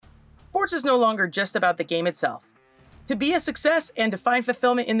Sports is no longer just about the game itself. To be a success and to find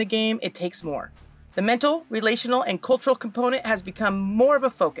fulfillment in the game, it takes more. The mental, relational, and cultural component has become more of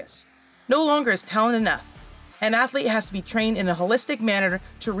a focus. No longer is talent enough. An athlete has to be trained in a holistic manner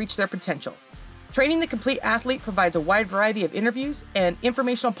to reach their potential. Training the Complete Athlete provides a wide variety of interviews and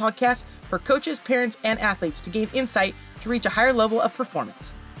informational podcasts for coaches, parents, and athletes to gain insight to reach a higher level of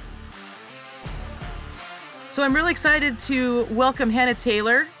performance. So I'm really excited to welcome Hannah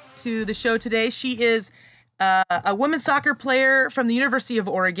Taylor to the show today. She is a women's soccer player from the University of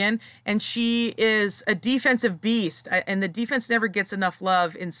Oregon, and she is a defensive beast. And the defense never gets enough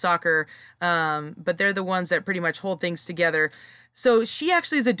love in soccer, but they're the ones that pretty much hold things together. So she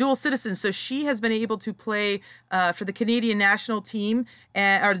actually is a dual citizen. So she has been able to play for the Canadian national team,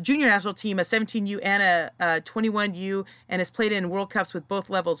 or the junior national team, a 17U and a 21U, and has played in World Cups with both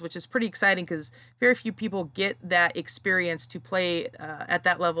levels, which is pretty exciting because very few people get that experience to play at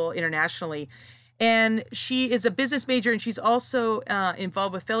that level internationally. And she is a business major, and she's also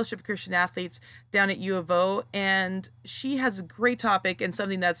involved with Fellowship of Christian Athletes down at U of O. And she has a great topic and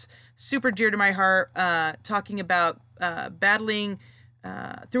something that's super dear to my heart, talking about battling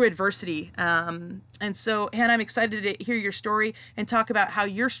through adversity. And so, Hannah, I'm excited to hear your story and talk about how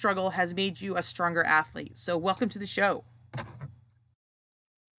your struggle has made you a stronger athlete. So welcome to the show.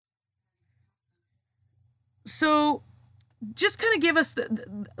 So just kind of give us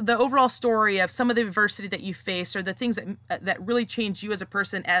the overall story of some of the adversity that you faced, or the things that really changed you as a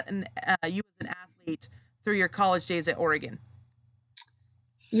person and you as an athlete through your college days at Oregon.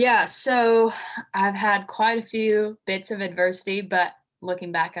 Yeah, so I've had quite a few bits of adversity, but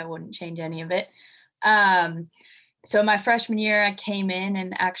looking back, I wouldn't change any of it. So my freshman year, I came in,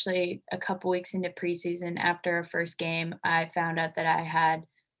 and actually a couple weeks into preseason, after our first game, I found out that I had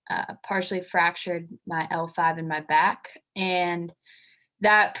partially fractured my L5 in my back, and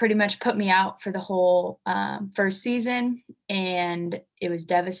that pretty much put me out for the whole first season, and it was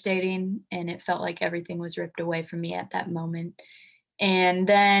devastating, and it felt like everything was ripped away from me at that moment. And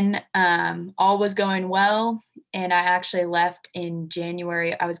then all was going well, and I actually left in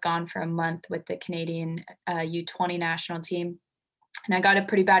January. I was gone for a month with the Canadian U20 national team, and I got a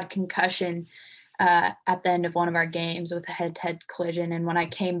pretty bad concussion at the end of one of our games with a head-to-head collision. And when I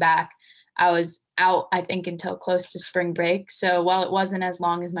came back, I was out, I think, until close to spring break. So while it wasn't as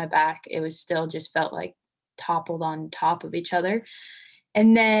long as my back, it was still just felt like toppled on top of each other.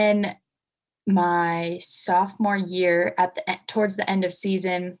 And then my sophomore year, towards the end of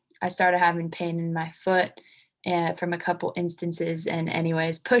season, I started having pain in my foot from a couple instances, and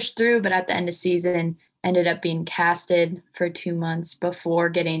anyways, pushed through. But at the end of season, ended up being casted for 2 months before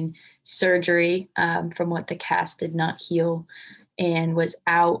getting surgery from what the cast did not heal, and was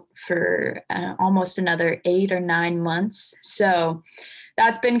out for almost another 8 or 9 months. So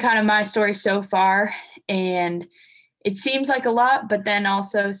that's been kind of my story so far. And it seems like a lot, but then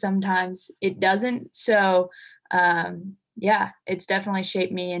also sometimes it doesn't. So yeah, it's definitely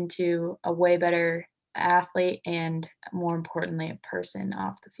shaped me into a way better athlete, and more importantly, a person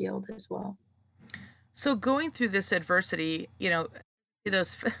off the field as well. So going through this adversity,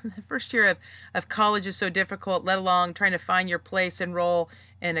 those the first year of college is so difficult, let alone trying to find your place, enroll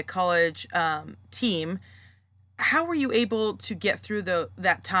in a college team. How were you able to get through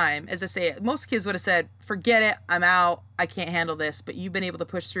that time? As I say, most kids would have said, forget it, I'm out, I can't handle this. But you've been able to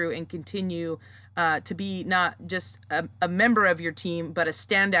push through and continue to be not just a member of your team, but a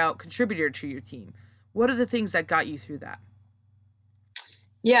standout contributor to your team. What are the things that got you through that?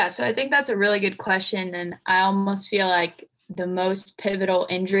 Yeah, so I think that's a really good question. And I almost feel like the most pivotal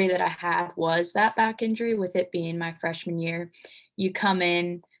injury that I had was that back injury, with it being my freshman year.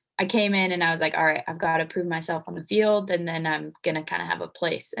 I came in and I was like, all right, I've got to prove myself on the field, and then I'm going to kind of have a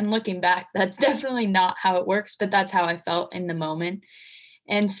place. And looking back, that's definitely not how it works, but that's how I felt in the moment.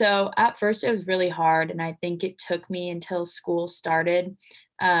 And so at first it was really hard. And I think it took me until school started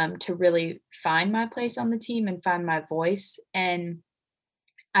to really find my place on the team and find my voice. And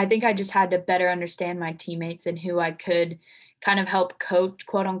I think I just had to better understand my teammates and who I could kind of help coach,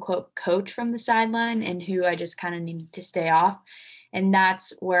 quote unquote, coach from the sideline, and who I just kind of needed to stay off. And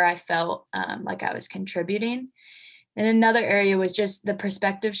that's where I felt like I was contributing. And another area was just the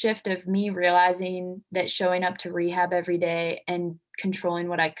perspective shift of me realizing that showing up to rehab every day and controlling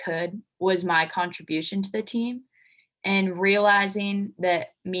what I could was my contribution to the team. And realizing that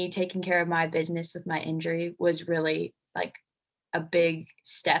me taking care of my business with my injury was really like a big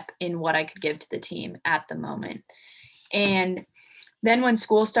step in what I could give to the team at the moment. And then when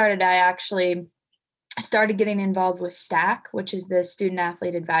school started, I actually started getting involved with STAC, which is the Student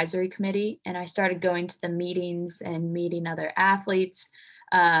Athlete Advisory Committee. And I started going to the meetings and meeting other athletes,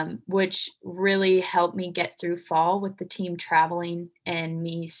 which really helped me get through fall with the team traveling and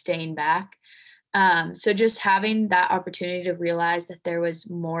me staying back. So just having that opportunity to realize that there was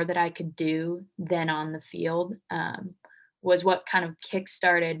more that I could do than on the field was what kind of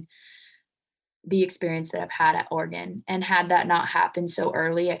kickstarted the experience that I've had at Oregon. And had that not happened so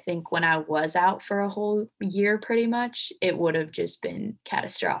early, I think when I was out for a whole year pretty much, it would have just been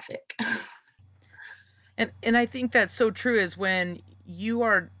catastrophic. And I think that's so true is when you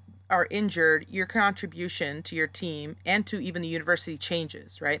are injured, your contribution to your team and to even the university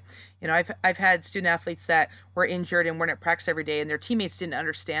changes, right? You know, I've had student athletes that were injured and weren't at practice every day and their teammates didn't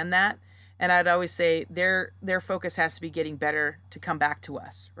understand that. And I'd always say their focus has to be getting better to come back to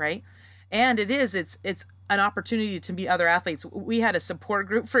us, right? And it's an opportunity to meet other athletes. We had a support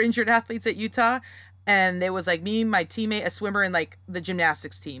group for injured athletes at Utah, and it was like me, my teammate, a swimmer, and like the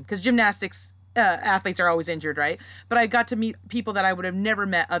gymnastics team because gymnastics athletes are always injured, right? But I got to meet people that I would have never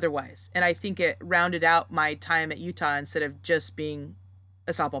met otherwise, and I think it rounded out my time at Utah instead of just being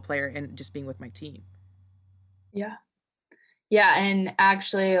a softball player and just being with my team. Yeah. Yeah, and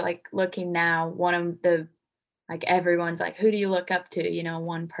actually, like, looking now, one of the like, everyone's like, "Who do you look up to?" You know,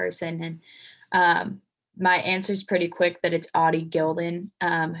 one person, and, um, my answer's pretty quick that it's Audie Gilden,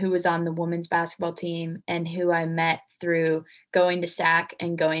 who was on the women's basketball team and who I met through going to SAC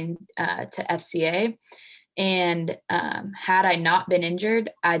and going, to FCA, and, had I not been injured,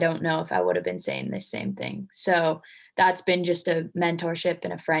 I don't know if I would have been saying this same thing. So that's been just a mentorship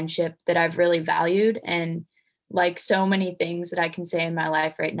and a friendship that I've really valued. And like so many things that I can say in my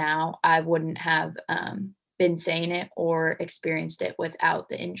life right now, I wouldn't have been saying it or experienced it without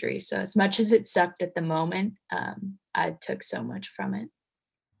the injury. So as much as it sucked at the moment, I took so much from it.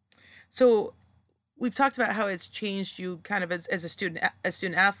 So we've talked about how it's changed you kind of as a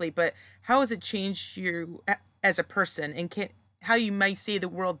student athlete, but how has it changed you as a person and how you might see the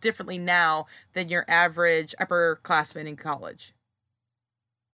world differently now than your average upperclassman in college?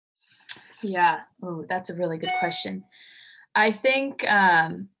 Yeah. Oh, that's a really good question. I think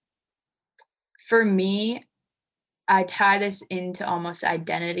for me, I tie this into almost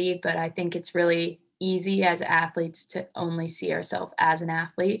identity, but I think it's really easy as athletes to only see ourselves as an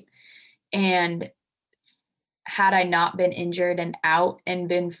athlete. And had I not been injured and out and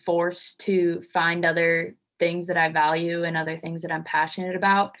been forced to find other things that I value and other things that I'm passionate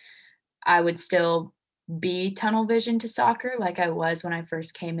about, I would still be tunnel vision to soccer like I was when I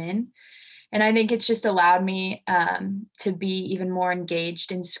first came in. And I think it's just allowed me to be even more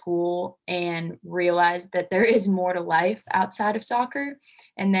engaged in school and realize that there is more to life outside of soccer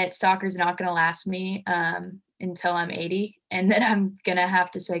and that soccer is not going to last me until I'm 80 and that I'm going to have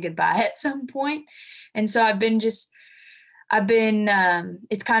to say goodbye at some point. And so it's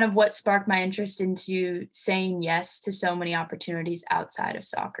kind of what sparked my interest into saying yes to so many opportunities outside of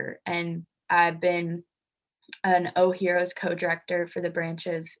soccer. And I've been an O Heroes co-director for the branch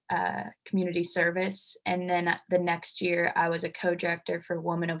of community service. And then the next year, I was a co-director for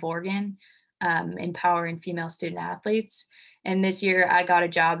Women of Oregon, empowering female student athletes. And this year, I got a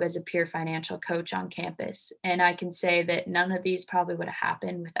job as a peer financial coach on campus. And I can say that none of these probably would have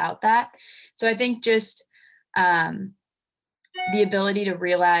happened without that. So I think just um, the ability to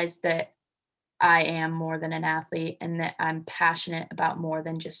realize that I am more than an athlete and that I'm passionate about more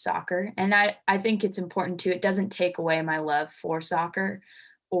than just soccer. And I think it's important too. It doesn't take away my love for soccer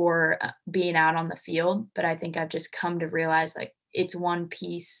or being out on the field, but I think I've just come to realize like it's one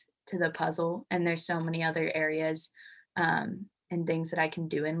piece to the puzzle and there's so many other areas and things that I can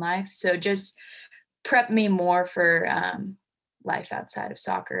do in life. So just prep me more for life outside of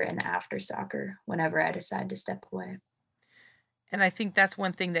soccer and after soccer whenever I decide to step away. And I think that's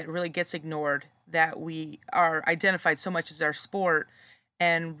one thing that really gets ignored, that we are identified so much as our sport.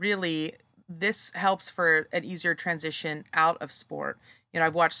 And really, this helps for an easier transition out of sport. You know,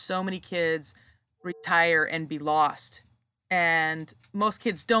 I've watched so many kids retire and be lost. And most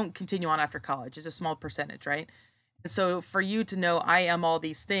kids don't continue on after college. It's a small percentage, right? And so for you to know I am all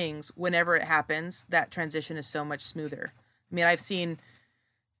these things, whenever it happens, that transition is so much smoother. I mean, I've seen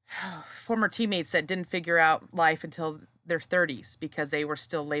former teammates that didn't figure out life until their 30s because they were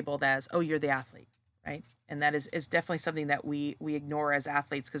still labeled as, oh, you're the athlete, right? And that is definitely something that we ignore as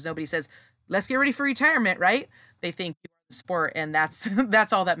athletes because nobody says, let's get ready for retirement, right? They think you are the sport, and that's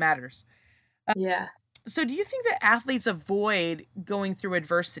that's all that matters. Yeah. So do you think that athletes avoid going through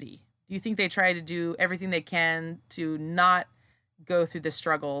adversity? Do you think they try to do everything they can to not go through the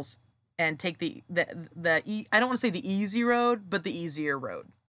struggles and take I don't want to say the easy road, but the easier road?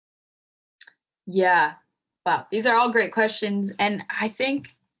 Yeah. Wow. These are all great questions. And I think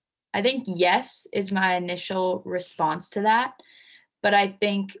yes is my initial response to that. but I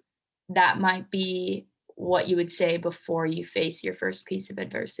think that might be what you would say before you face your first piece of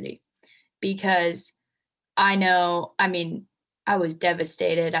adversity. Because I know, I mean, I was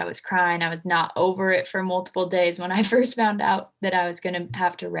devastated. I was crying. I was not over it for multiple days when I first found out that I was going to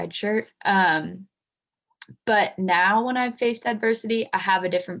have to redshirt. But now when I've faced adversity, I have a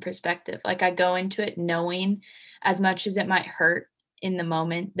different perspective. Like I go into it knowing as much as it might hurt in the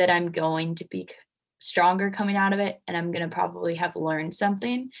moment that I'm going to be stronger coming out of it and I'm going to probably have learned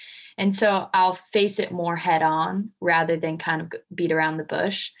something. And so I'll face it more head on rather than kind of beat around the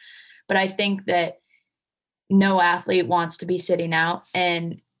bush. But I think that no athlete wants to be sitting out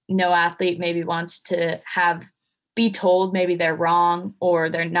and no athlete maybe wants to have be told maybe they're wrong or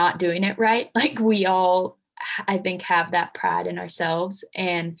they're not doing it right. Like we all, I think, have that pride in ourselves.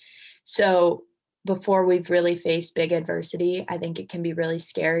 And so before we've really faced big adversity, I think it can be really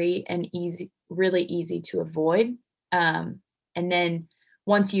scary and really easy to avoid. And then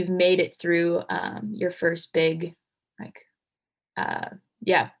once you've made it through your first big, like, uh,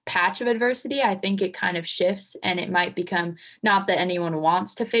 patch of adversity, I think it kind of shifts and it might become not that anyone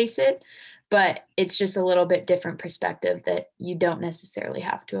wants to face it, but it's just a little bit different perspective that you don't necessarily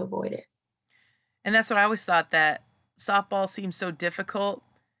have to avoid it. And that's what I always thought, that softball seemed so difficult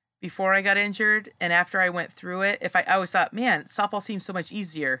before I got injured. And after I went through it, I always thought, man, softball seems so much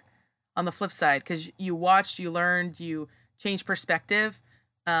easier on the flip side, because you watched, you learned, you changed perspective.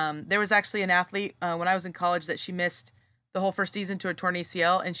 There was actually an athlete when I was in college that she missed the whole first season to a torn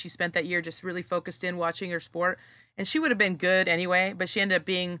ACL, and she spent that year just really focused in watching her sport. And she would have been good anyway, but she ended up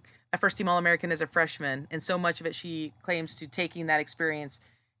being a first team All American as a freshman. And so much of it she claims to taking that experience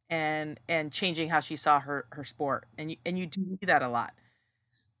and changing how she saw her sport. And you do Mhm. see that a lot.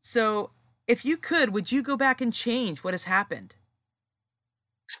 So if you could, would you go back and change what has happened?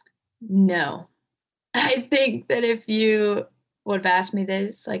 No. I think that if you would have asked me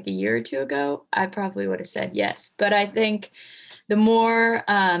this like a year or two ago, I probably would have said yes. But I think the more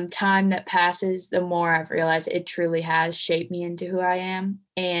time that passes, the more I've realized it truly has shaped me into who I am.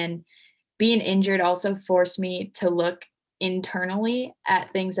 And being injured also forced me to look internally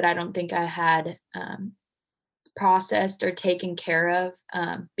at things that I don't think I had processed or taken care of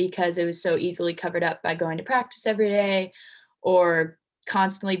because it was so easily covered up by going to practice every day or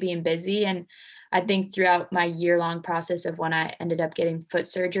constantly being busy. And I think throughout my year long process of when I ended up getting foot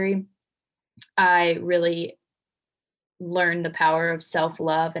surgery, I really learned the power of self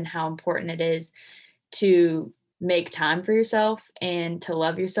love and how important it is to make time for yourself and to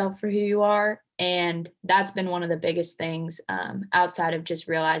love yourself for who you are. And that's been one of the biggest things outside of just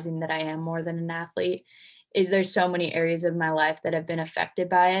realizing that I am more than an athlete is there's so many areas of my life that have been affected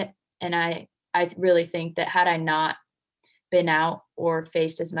by it. And I really think that had I not been out or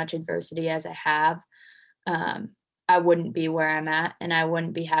faced as much adversity as I have, um, I wouldn't be where I'm at and I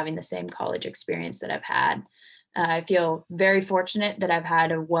wouldn't be having the same college experience that I've had. I feel very fortunate that I've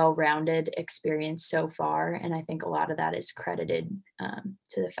had a well rounded experience so far. And I think a lot of that is credited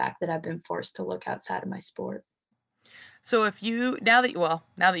to the fact that I've been forced to look outside of my sport. So if you now that you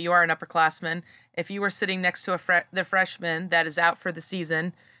are an upperclassman, if you were sitting next to the freshman that is out for the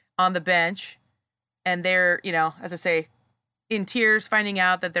season on the bench, and they're, as I say, in tears, finding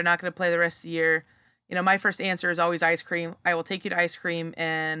out that they're not going to play the rest of the year, my first answer is always ice cream. I will take you to ice cream,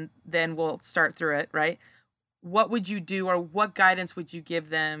 and then we'll start through it, right? What would you do, or what guidance would you give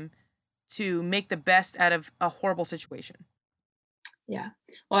them to make the best out of a horrible situation? Yeah.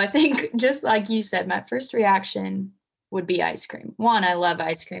 Well, I think just like you said, my first reaction would be ice cream. One, I love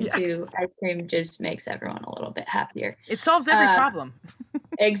ice cream. Yeah, Two, ice cream just makes everyone a little bit happier. it solves every Um, problem.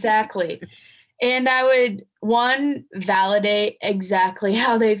 exactly. And I would, one, validate exactly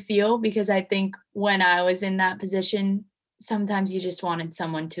how they feel because I think when I was in that position, sometimes you just wanted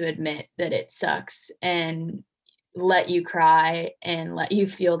someone to admit that it sucks and let you cry and let you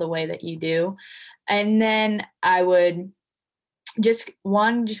feel the way that you do. And then I would just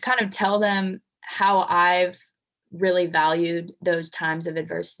kind of tell them how I've really valued those times of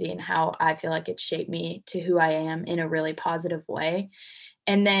adversity and how I feel like it shaped me to who I am in a really positive way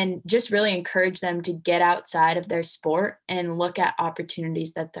and then just really encourage them to get outside of their sport and look at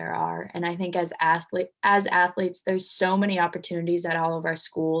opportunities that there are. And I think as athletes there's so many opportunities at all of our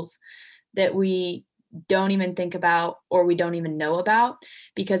schools that we don't even think about or we don't even know about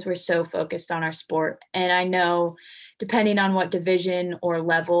because we're so focused on our sport. And I know depending on what division or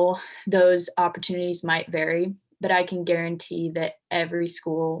level those opportunities might vary, but I can guarantee that every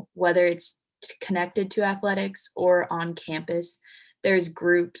school, whether it's connected to athletics or on campus, there's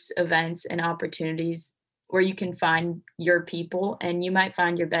groups, events, and opportunities where you can find your people and you might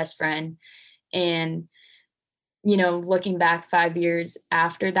find your best friend. And looking back 5 years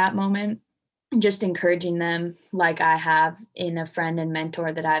after that moment, just encouraging them like I have in a friend and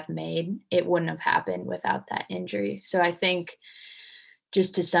mentor that I've made, it wouldn't have happened without that injury. So I think,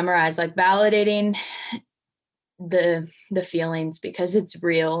 just to summarize, like validating the feelings because it's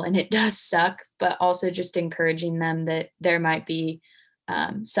real and it does suck, but also just encouraging them that there might be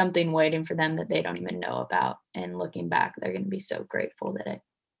something waiting for them that they don't even know about. And looking back, they're going to be so grateful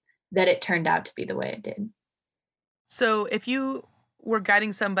that it turned out to be the way it did. So if you were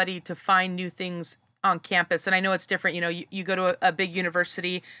guiding somebody to find new things on campus, and I know it's different, you go to a big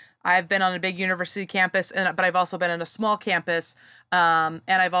university. I've been on a big university campus, but I've also been on a small campus, and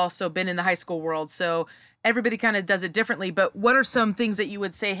I've also been in the high school world. So everybody kind of does it differently. But what are some things that you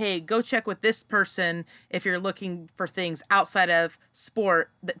would say, hey, go check with this person if you're looking for things outside of sport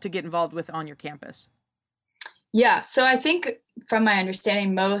to get involved with on your campus? Yeah, so I think from my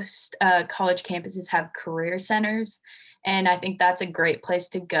understanding, most college campuses have career centers, and I think that's a great place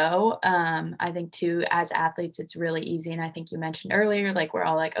to go. I think too, as athletes, it's really easy, and I think you mentioned earlier, like we're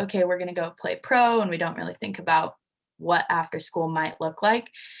all like, okay, we're gonna go play pro, and we don't really think about what after school might look like.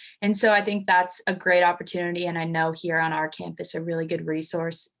 And so I think that's a great opportunity, and I know here on our campus a really good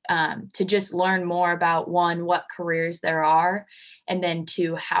resource to just learn more about, one, what careers there are, and then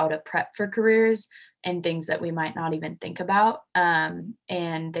two, how to prep for careers and things that we might not even think about. And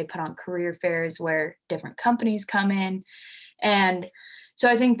they put on career fairs where different companies come in. And so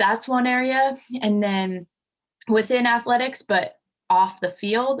I think that's one area. And then within athletics, but off the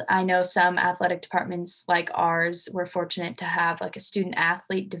field, I know some athletic departments like ours, we're fortunate to have like a student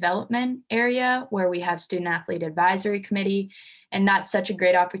athlete development area where we have student athlete advisory committee. And that's such a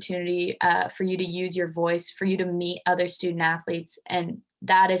great opportunity for you to use your voice, for you to meet other student athletes. And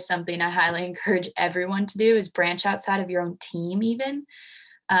that is something I highly encourage everyone to do, is branch outside of your own team even.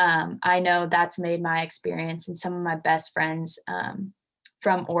 I know that's made my experience, and some of my best friends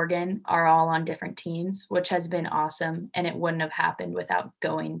from Oregon are all on different teams, which has been awesome. And it wouldn't have happened without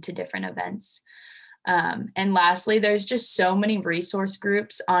going to different events. And lastly, there's just so many resource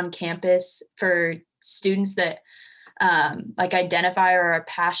groups on campus for students that like identify or are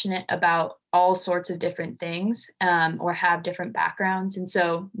passionate about all sorts of different things, or have different backgrounds. And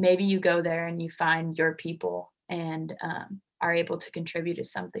so maybe you go there and you find your people and are able to contribute to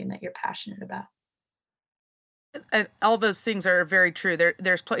something that you're passionate about. And all those things are very true.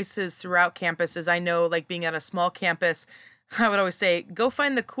 There's places throughout campuses. I know, like being at a small campus, I would always say, go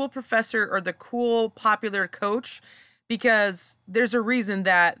find the cool professor or the cool popular coach, because there's a reason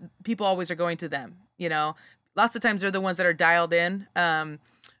that people always are going to them. Lots of times they're the ones that are dialed in.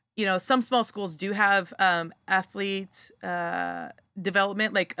 Some small schools do have athlete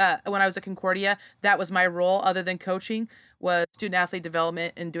development. Like when I was at Concordia, that was my role, other than coaching, was student athlete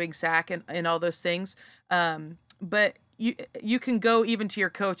development and doing SAC and all those things. But you can go even to your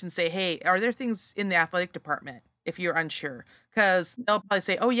coach and say, hey, are there things in the athletic department if you're unsure? Because they'll probably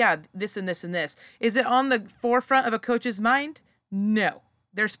say, oh yeah, this and this and this. Is it on the forefront of a coach's mind? No,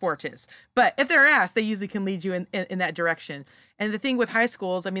 their sport is. But if they're asked, they usually can lead you in that direction. And the thing with high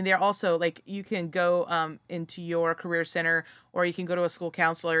schools, I mean, they're also like, you can go into your career center, or you can go to a school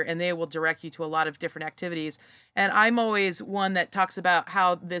counselor and they will direct you to a lot of different activities. And I'm always one that talks about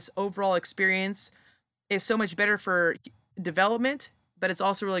how this overall experience is so much better for development, but it's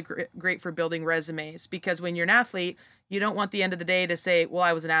also really great for building resumes, because when you're an athlete, you don't want the end of the day to say, well,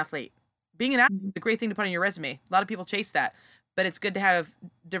 I was an athlete. Being an athlete Mhm. is a great thing to put on your resume. A lot of people chase that, but it's good to have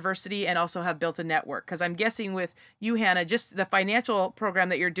diversity and also have built a network. Because I'm guessing with you, Hannah, just the financial program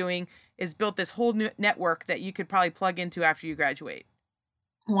that you're doing is built this whole new network that you could probably plug into after you graduate.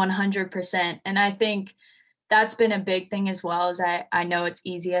 100%. And I think that's been a big thing as well. As I know it's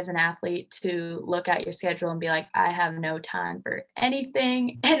easy as an athlete to look at your schedule and be like, I have no time for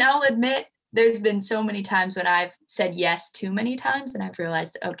anything. And I'll admit, there's been so many times when I've said yes too many times and I've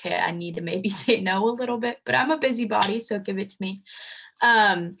realized, okay, I need to maybe say no a little bit, but I'm a busybody, so give it to me.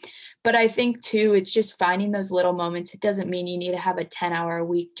 Um, but I think too, it's just finding those little moments. It doesn't mean you need to have a 10-hour a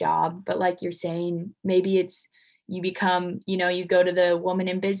week job, but like you're saying, maybe it's you become, you go to the woman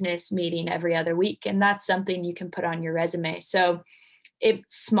in business meeting every other week, and that's something you can put on your resume. So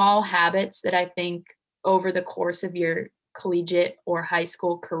it's small habits that I think over the course of your collegiate or high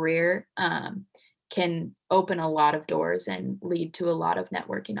school career can open a lot of doors and lead to a lot of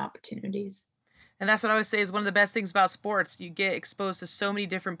networking opportunities. And that's what I always say is one of the best things about sports. You get exposed to so many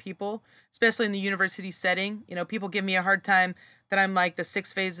different people, especially in the university setting. People give me a hard time that I'm like the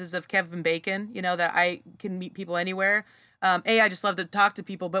six phases of Kevin Bacon, that I can meet people anywhere. I just love to talk to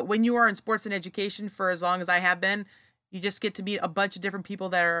people. But when you are in sports and education for as long as I have been, You just get to meet a bunch of different people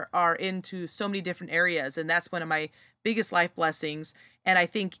that are into so many different areas. And that's one of my biggest life blessings. And I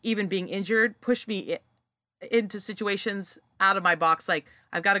think even being injured pushed me into situations out of my box. Like,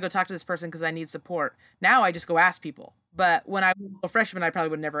 I've got to go talk to this person because I need support. Now I just go ask people. But when I was a freshman, I probably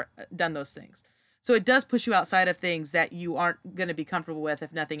would have never done those things. So it does push you outside of things that you aren't going to be comfortable with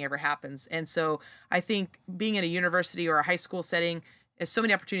if nothing ever happens. And so I think being in a university or a high school setting is so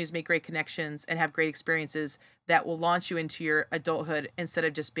many opportunities to make great connections and have great experiences that will launch you into your adulthood instead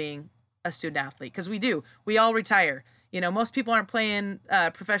of just being a student athlete. Because we all retire. Most people aren't playing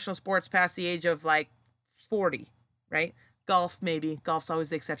professional sports past the age of like 40, right? Golf, maybe. Golf's always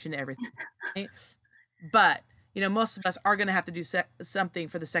the exception to everything, right? But most of us are going to have to do something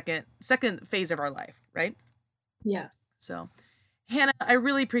for the second phase of our life, right? Yeah. So, Hannah, I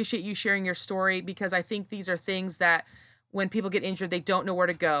really appreciate you sharing your story, because I think these are things that when people get injured, they don't know where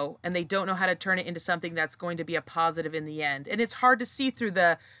to go, and they don't know how to turn it into something that's going to be a positive in the end. And it's hard to see through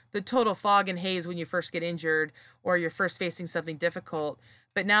the total fog and haze when you first get injured or you're first facing something difficult.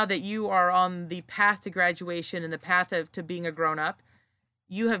 But now that you are on the path to graduation and the path to being a grown up,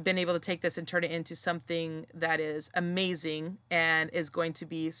 you have been able to take this and turn it into something that is amazing and is going to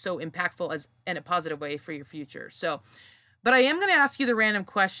be so impactful as in a positive way for your future. So, but I am going to ask you the random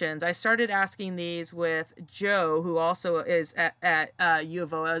questions. I started asking these with Joe, who also is at U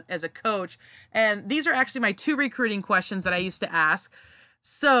of O as a coach. And these are actually my 2 recruiting questions that I used to ask.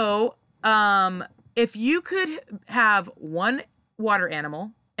 So, if you could have one water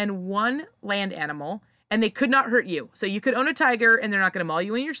animal and one land animal, and they could not hurt you, so you could own a tiger and they're not going to maul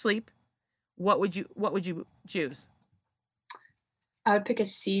you in your sleep, what would you choose? I would pick a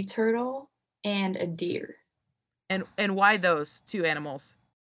sea turtle and a deer. And why those 2 animals?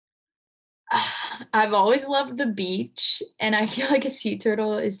 I've always loved the beach, and I feel like a sea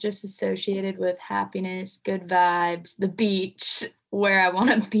turtle is just associated with happiness, good vibes, the beach, where I want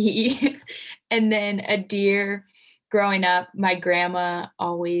to be. And then a deer, growing up, my grandma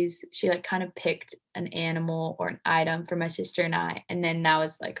always, she like kind of picked an animal or an item for my sister and I, and then that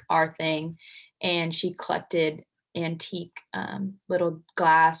was like our thing. And she collected antique little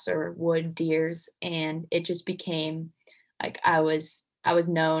glass or wood deers, and it just became like I was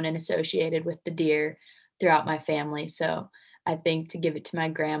known and associated with the deer throughout my family. So I think to give it to my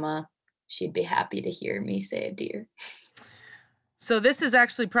grandma, she'd be happy to hear me say a deer. So this is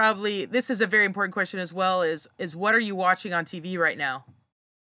actually this is a very important question as well, is what are you watching on TV right now?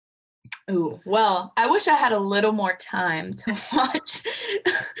 Ooh, well, I wish I had a little more time to watch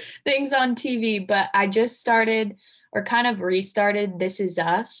things on TV, but I just started or kind of restarted This Is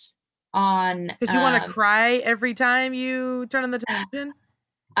Us on Because you want to cry every time you turn on the television?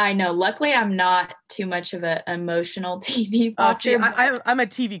 I know. Luckily, I'm not too much of an emotional TV See, watcher. I'm a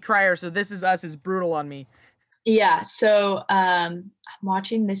TV crier, so This Is Us is brutal on me. Yeah, so I'm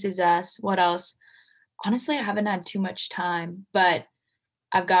watching This Is Us. What else? Honestly, I haven't had too much time, but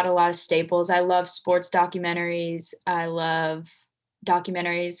I've got a lot of staples. I love sports documentaries. I love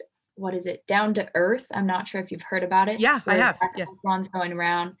documentaries. What is it? Down to Earth. I'm not sure if you've heard about it. Yeah, I Where have. Zac Yeah. Efron's going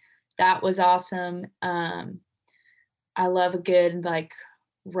around. That was awesome. I love a good like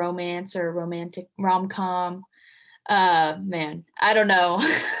romance or romantic rom-com. Man, I don't know.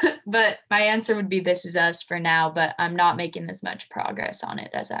 But my answer would be This Is Us for now, but I'm not making as much progress on it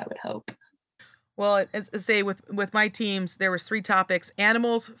as I would hope. Well, as say with my teams, there was 3 topics: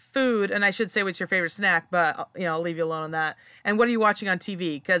 animals, food, and I should say what's your favorite snack, but I'll leave you alone on that. And what are you watching on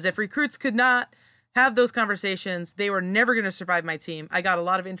TV? Because if recruits could not have those conversations, they were never going to survive my team. I got a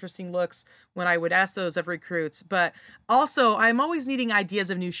lot of interesting looks when I would ask those of recruits, but also I'm always needing ideas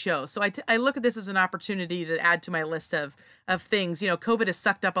of new shows. So I look at this as an opportunity to add to my list of things. COVID has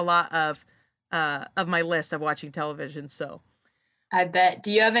sucked up a lot of my list of watching television. So I bet.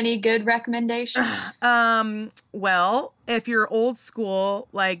 Do you have any good recommendations? Well, if you're old school,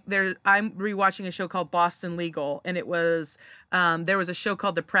 like I'm rewatching a show called Boston Legal, and it was, there was a show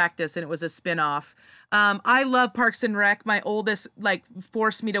called The Practice, and it was a spinoff. I love Parks and Rec. My oldest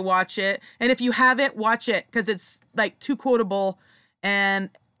forced me to watch it, and if you haven't, watch it because it's like too quotable, and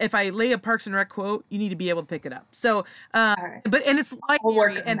if I lay a Parks and Rec quote, you need to be able to pick it up. So, All right. and it's like, We'll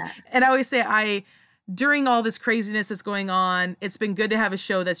work on that. and I always say during all this craziness that's going on, it's been good to have a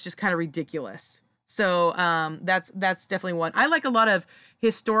show that's just kind of ridiculous. So that's definitely one. I like a lot of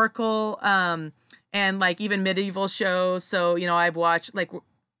historical and like even medieval shows. So I've watched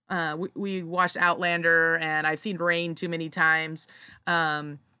we watched Outlander, and I've seen Rain too many times.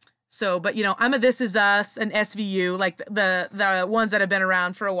 So, but I'm a This Is Us and SVU, like the ones that have been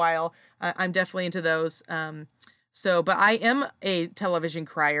around for a while. I'm definitely into those. So, but I am a television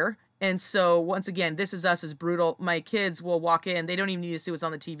crier. And so once again, This Is Us is brutal. My kids will walk in. They don't even need to see what's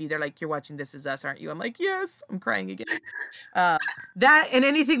on the TV. They're like, "You're watching This Is Us, aren't you?" I'm like, "Yes." I'm crying again. That and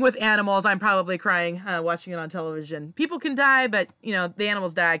anything with animals, I'm probably crying watching it on television. People can die, but the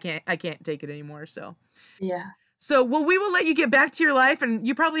animals die. I can't take it anymore. Yeah. So, well, we will let you get back to your life, and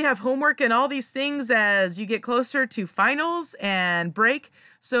you probably have homework and all these things as you get closer to finals and break.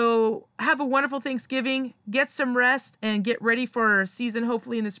 So, have a wonderful Thanksgiving, get some rest, and get ready for season,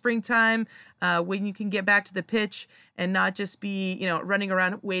 hopefully in the springtime, when you can get back to the pitch and not just be, running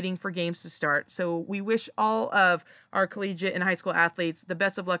around waiting for games to start. So, we wish all of our collegiate and high school athletes the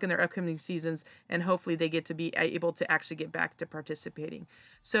best of luck in their upcoming seasons, and hopefully they get to be able to actually get back to participating.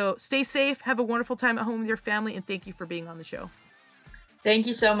 So, stay safe, have a wonderful time at home with your family, and thank you for being on the show. Thank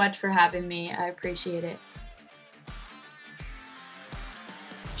you so much for having me. I appreciate it.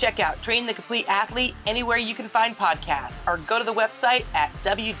 Check out Training the Complete Athlete anywhere you can find podcasts, or go to the website at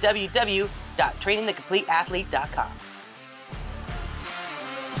www.trainingthecompleteathlete.com.